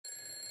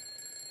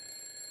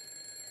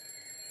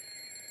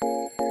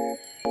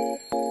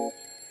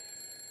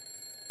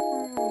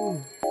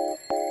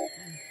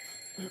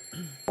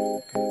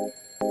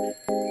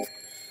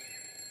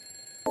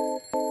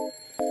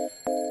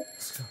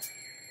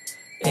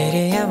8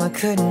 AM, I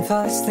couldn't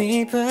fall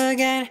asleep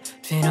again.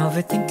 Been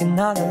overthinking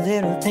all the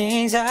little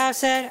things I've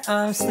said.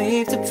 I'm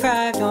sleep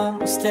deprived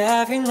almost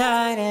every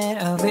night, and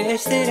I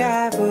wish that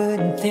I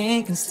wouldn't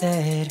think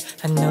instead.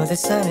 I know the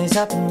sun is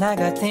up and I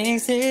got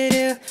things to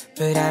do,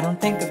 but I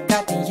don't think I've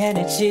got the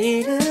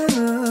energy to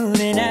move.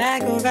 And I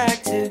go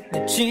back to my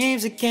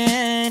dreams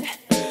again,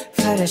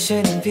 but I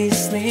shouldn't be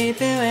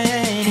sleeping when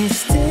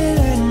it's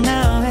daylight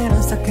now and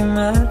I'm stuck in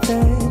my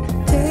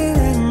bed.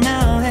 Daylight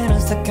now and I'm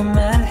stuck in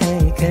my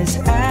head, 'cause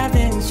I've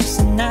been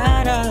stressing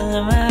out all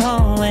on my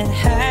own when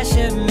I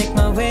should make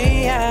my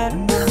way out.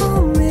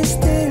 Home is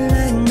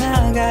daylight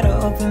now, gotta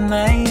open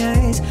my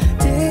eyes.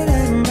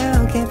 Daylight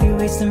now, can't be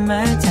wasting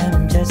my time.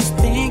 I'm just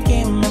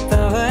thinking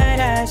about what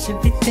I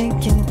should be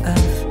thinking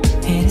of,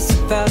 and it's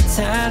about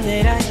time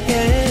that I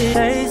get.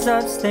 Hey,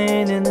 stop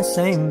staying in the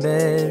same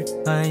bed.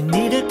 I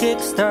need a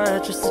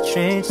kickstart just to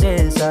change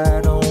this.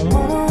 I don't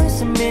wanna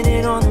waste a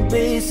minute on the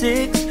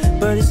basics,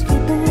 but it's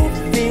keeping me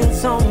feeling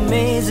so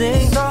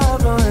amazing.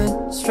 Stop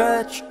on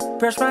stretch,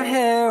 brush my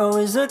hair,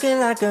 always looking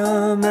like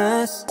a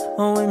mess.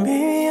 Oh, and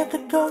maybe I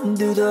could go and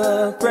do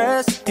the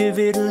rest. Give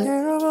it a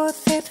little more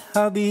faith,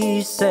 I'll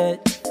be set.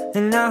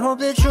 And I hope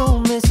that you'll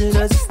miss it,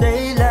 'cause it's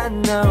daylight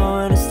now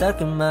and I'm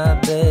stuck in my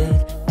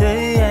bed.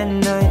 Day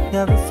and night,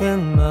 never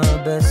feeling my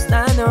best.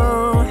 I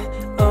know,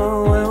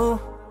 oh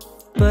well,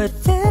 but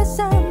this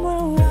time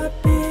will not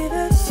be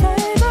the same.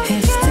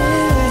 It's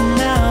daylight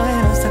now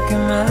and I'm stuck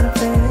in my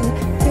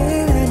bed.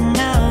 Daylight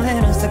now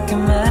and I'm stuck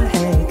in my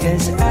head,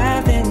 'cause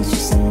I've been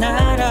stressing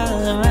out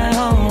all on my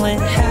own when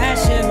I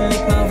should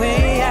make my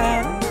way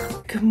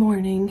out. Good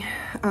morning.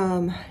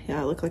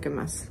 Yeah, I look like a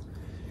mess.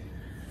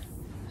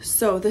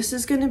 So this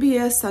is gonna be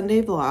a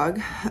Sunday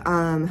vlog.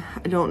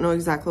 I don't know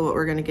exactly what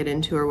we're gonna get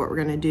into or what we're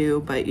gonna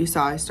do, but you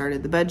saw I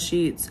started the bed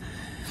sheets.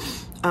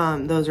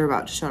 Those are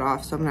about to shut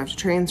off, so I'm gonna have to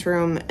transfer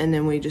them. And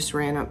then we just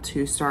ran up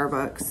to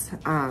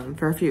Starbucks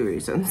for a few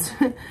reasons.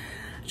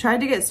 Tried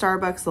to get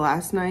Starbucks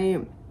last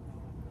night,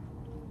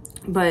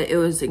 but it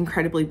was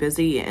incredibly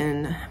busy,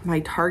 and my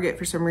Target,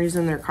 for some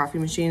reason, their coffee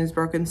machine is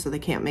broken, so they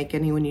can't make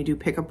any when you do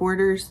pickup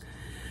orders,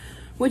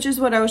 which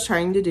is what I was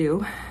trying to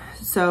do.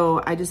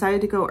 So I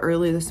decided to go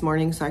early this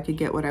morning so I could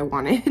get what I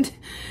wanted,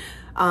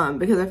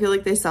 because I feel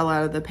like they sell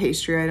out of the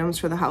pastry items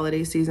for the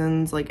holiday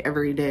seasons like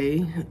every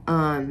day.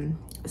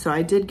 So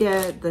I did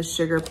get the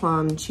sugar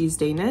plum cheese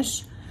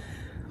Danish,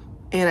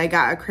 and I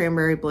got a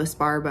cranberry bliss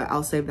bar, but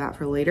I'll save that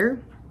for later.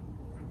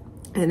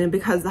 And then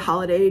because the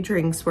holiday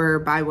drinks were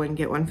buy one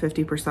get one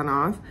 50%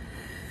 off,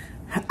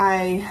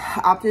 I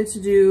opted to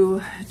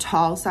do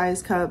tall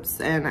size cups,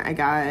 and I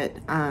got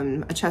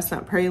a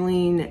chestnut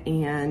praline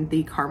and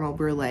the caramel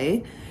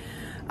brulee.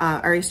 I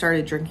already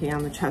started drinking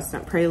on the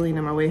chestnut praline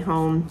on my way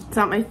home. It's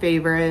not my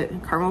favorite.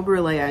 Caramel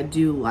brulee I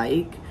do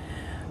like,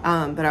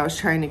 but I was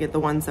trying to get the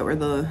ones that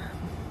were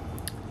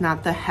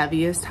not the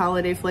heaviest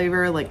holiday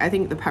flavor. Like, I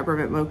think the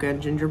peppermint mocha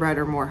and gingerbread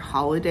are more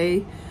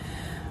holiday.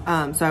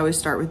 So I always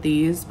start with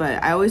these,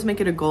 but I always make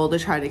it a goal to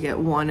try to get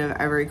one of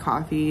every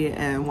coffee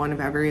and one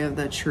of every of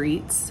the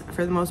treats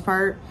for the most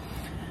part,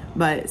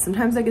 but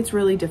sometimes that gets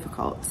really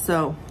difficult.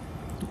 So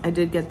I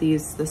did get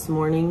these this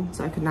morning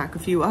so I could knock a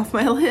few off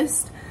my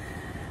list,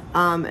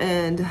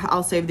 and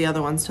I'll save the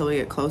other ones till we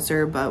get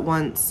closer. But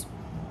once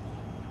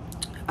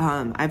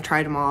I've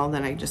tried them all,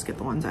 then I just get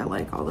the ones I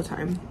like all the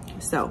time.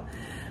 So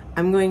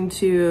I'm going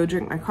to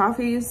drink my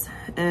coffees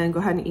and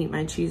go ahead and eat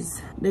my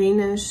cheese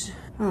Danish.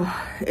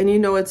 Oh, and you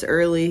know it's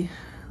early.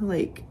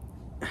 Like,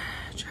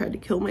 I tried to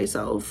kill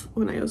myself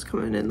when I was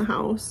coming in the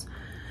house.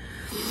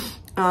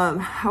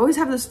 I always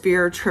have this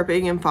fear of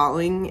tripping and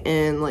falling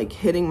and like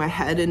hitting my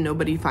head and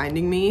nobody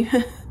finding me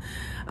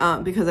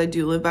because I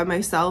do live by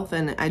myself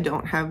and I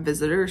don't have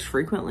visitors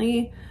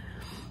frequently.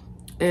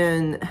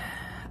 And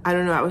I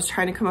don't know, I was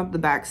trying to come up the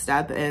back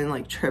step and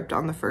like tripped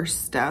on the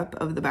first step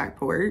of the back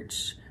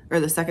porch, or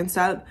the second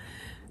step,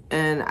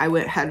 and I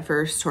went head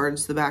first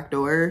towards the back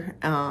door.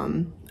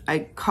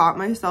 I caught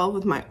myself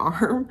with my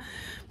arm,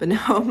 but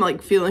now I'm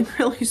like feeling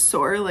really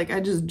sore. Like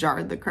I just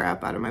jarred the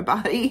crap out of my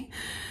body.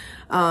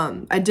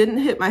 I didn't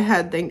hit my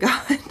head, thank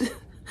God.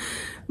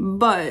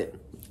 But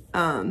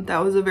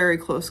that was a very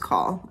close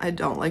call. I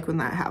don't like when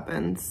that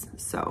happens.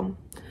 So,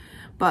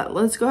 but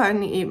let's go ahead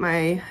and eat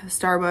my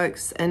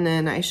Starbucks, and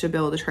then I should be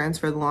able to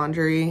transfer the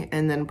laundry,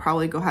 and then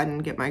probably go ahead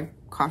and get my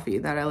coffee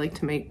that I like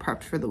to make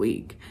prepped for the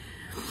week.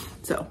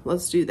 So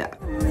let's do that.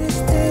 It's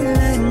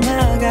daylight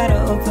now,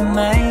 gotta open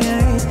my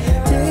eyes.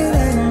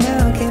 Daylight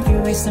now, can't be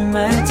wasting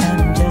my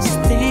time. Just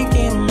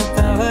thinking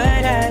about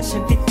what I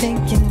should be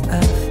thinking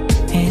of,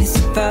 and it's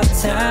about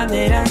time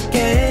that I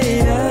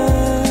get up.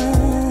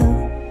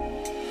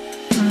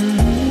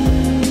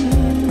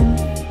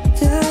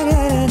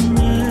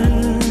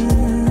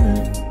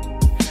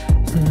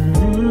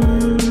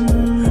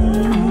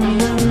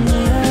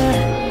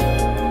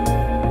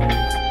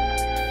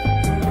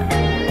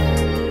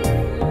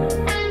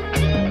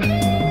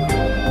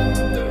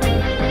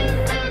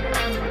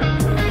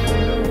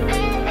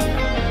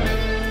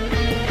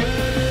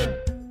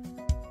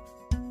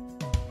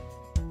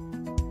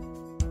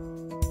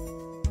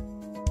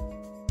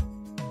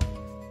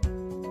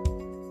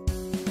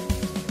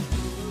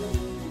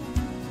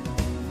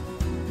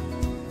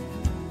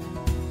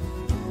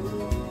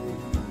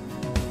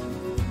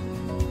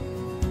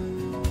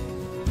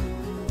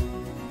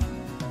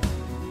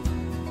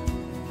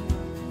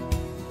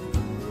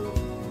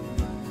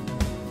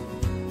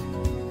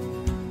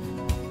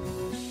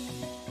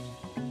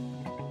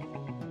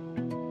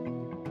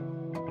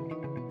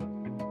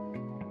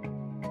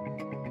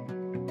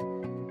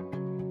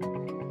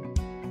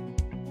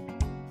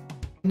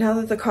 Now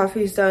that the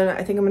coffee's done,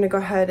 I think I'm gonna go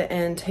ahead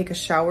and take a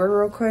shower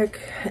real quick,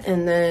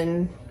 and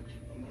then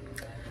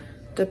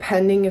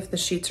depending if the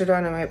sheets are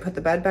done, I might put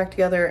the bed back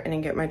together and then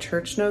get my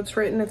church notes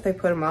written if they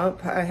put them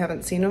up. I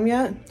haven't seen them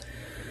yet,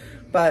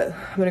 but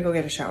I'm gonna go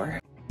get a shower.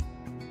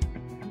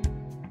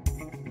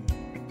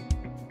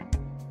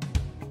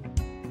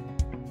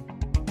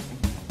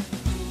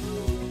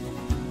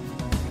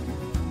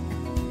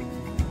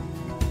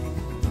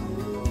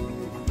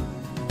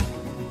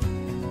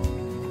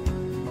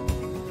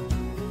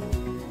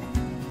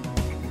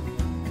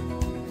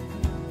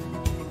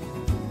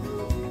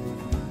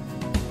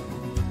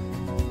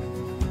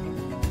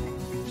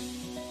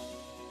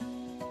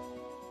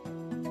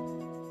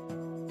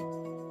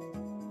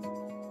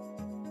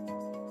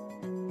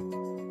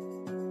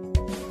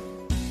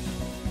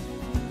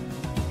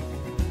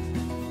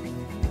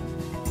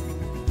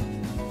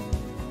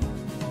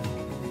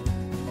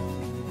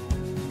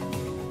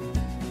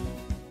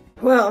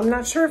 Well, I'm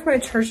not sure if my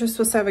church is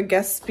supposed to have a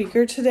guest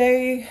speaker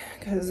today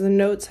because the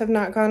notes have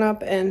not gone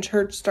up and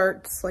church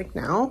starts like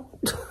now.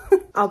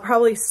 I'll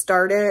probably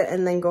start it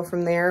and then go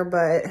from there,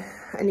 but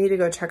I need to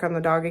go check on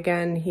the dog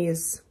again.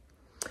 He's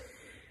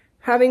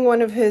having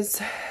one of his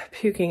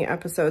puking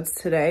episodes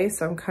today,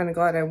 so I'm kind of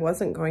glad I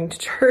wasn't going to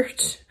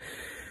church.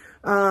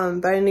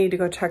 But I need to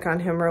go check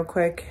on him real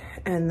quick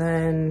and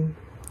then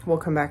we'll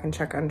come back and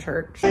check on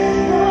church.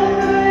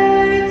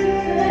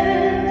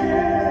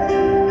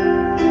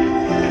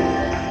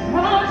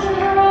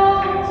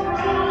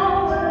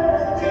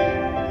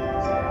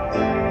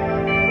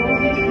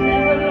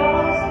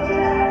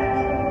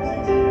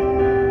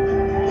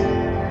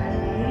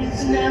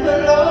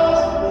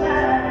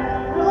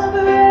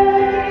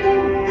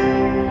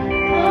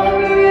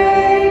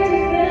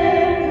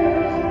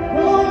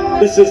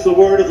 This is the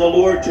word of the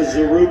Lord to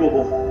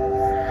Zerubbabel.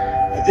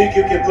 I think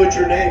you can put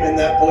your name in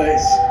that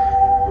place.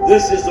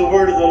 This is the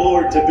word of the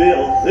Lord to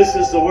Bill. This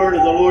is the word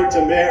of the Lord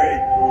to Mary.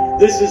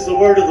 This is the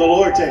word of the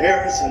Lord to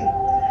Harrison.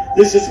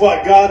 This is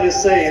what God is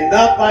saying.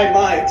 Not by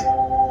might,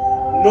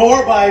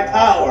 nor by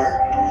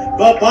power,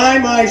 but by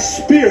my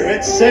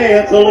Spirit,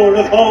 saith the Lord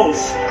of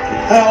hosts.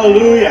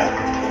 Hallelujah.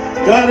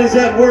 God is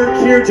at work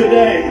here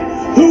today.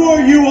 Who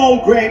are you,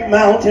 O great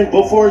mountain,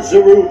 before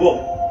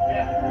Zerubbabel?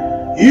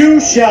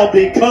 You shall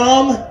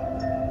become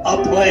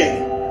a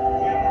plain.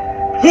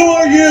 Who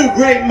are you,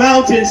 great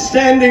mountain,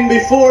 standing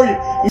before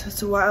you? So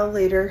it's a while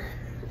later.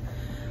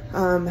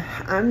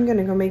 I'm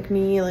gonna go make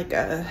me like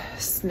a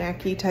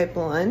snacky type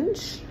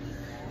lunch,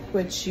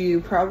 which you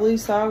probably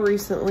saw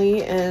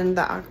recently in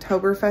the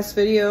Oktoberfest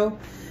video,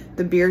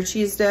 the beer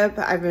cheese dip.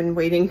 I've been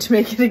waiting to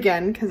make it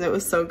again because it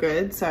was so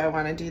good, so I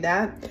want to do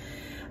that.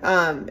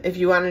 If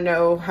you want to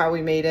know how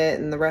we made it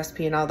and the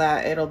recipe and all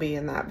that, it'll be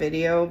in that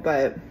video,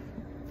 but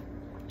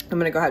I'm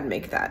gonna go ahead and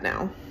make that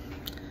now.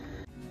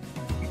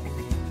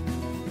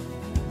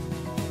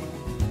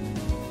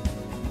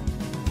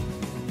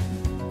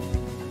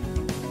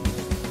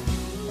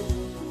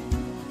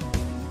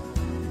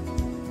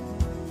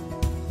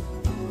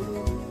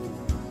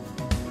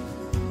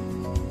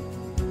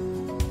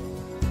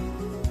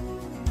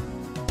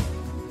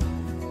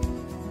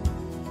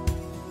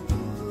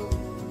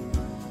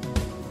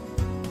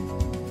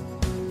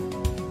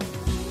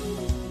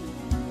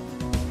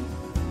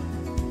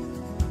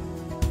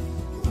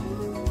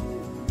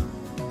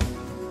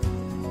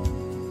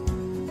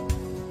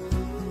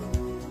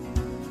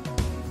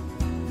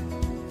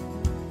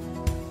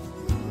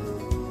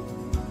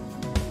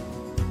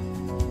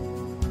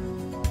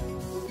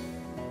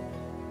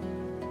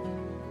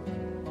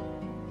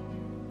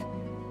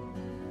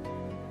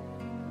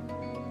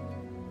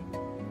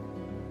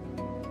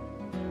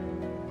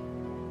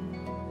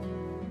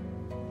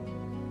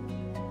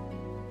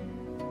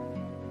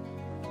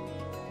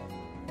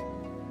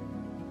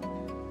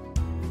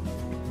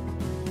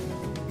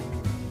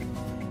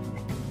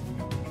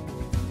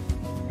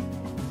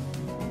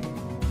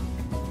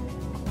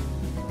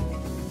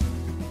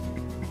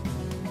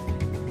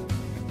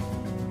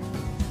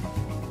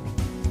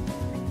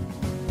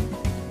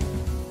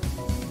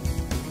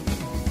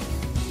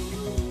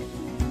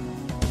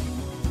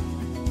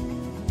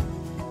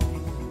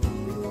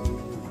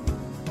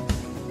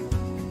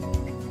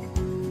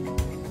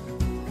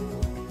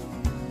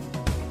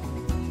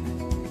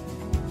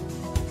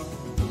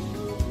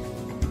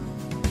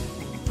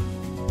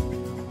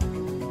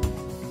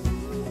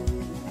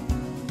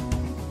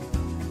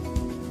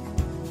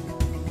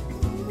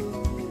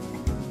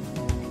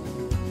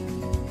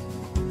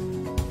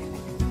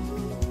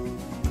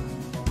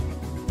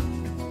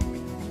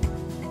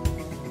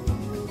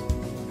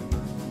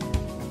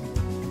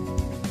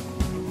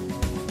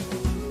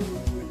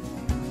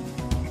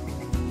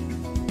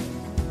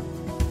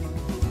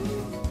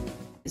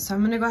 So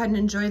I'm gonna go ahead and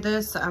enjoy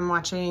this. I'm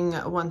watching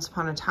Once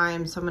Upon a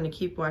Time, so I'm gonna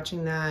keep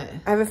watching that.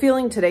 I have a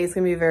feeling today's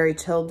gonna be a very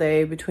chill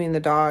day between the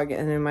dog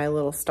and then my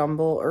little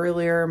stumble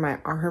earlier. My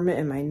arm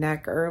and my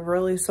neck are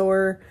really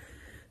sore.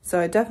 So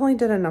I definitely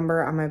did a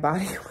number on my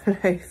body when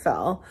I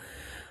fell.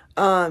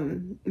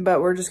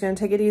 But we're just gonna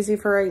take it easy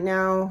for right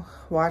now,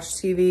 watch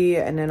TV,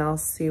 and then I'll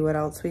see what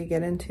else we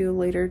get into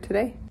later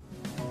today.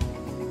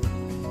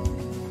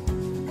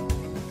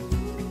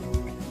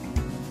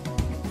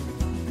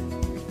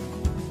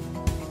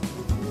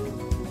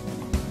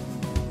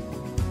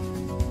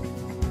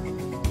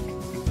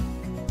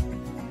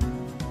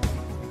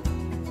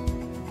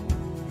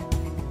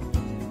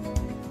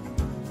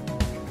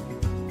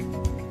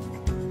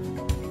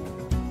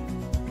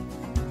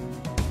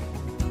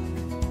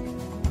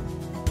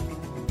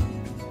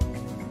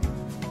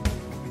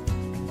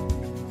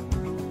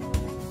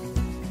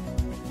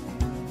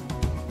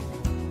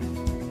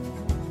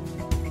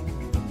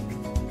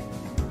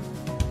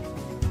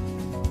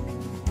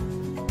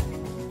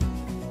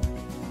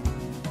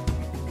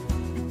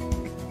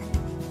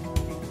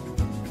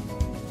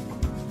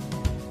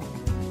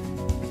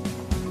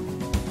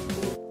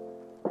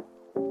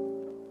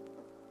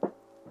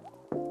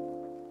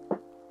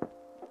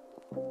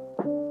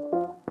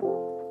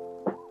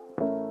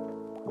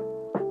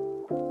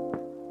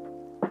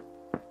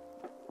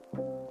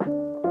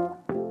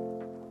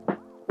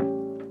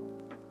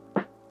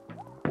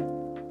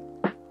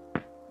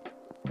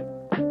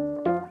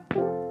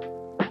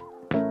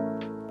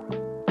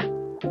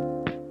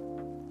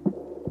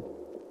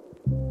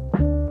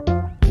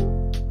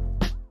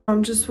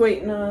 I'm just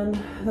waiting on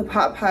the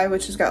pot pie,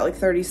 which has got like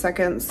 30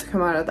 seconds to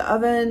come out of the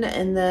oven,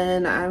 and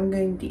then I'm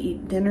going to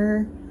eat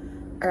dinner.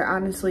 I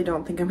honestly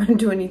don't think I'm gonna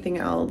do anything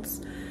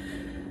else.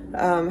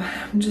 I'm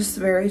just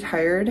very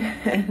tired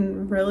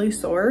and really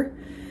sore,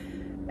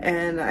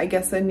 and I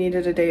guess I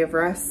needed a day of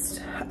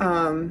rest.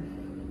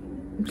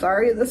 I'm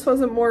sorry this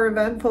wasn't more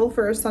eventful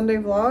for a Sunday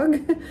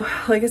vlog.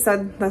 Like I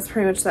said, that's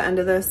pretty much the end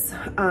of this.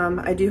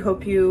 I do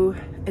hope you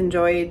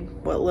enjoyed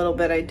what little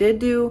bit I did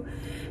do.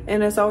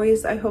 And as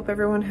always, I hope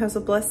everyone has a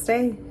blessed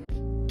day.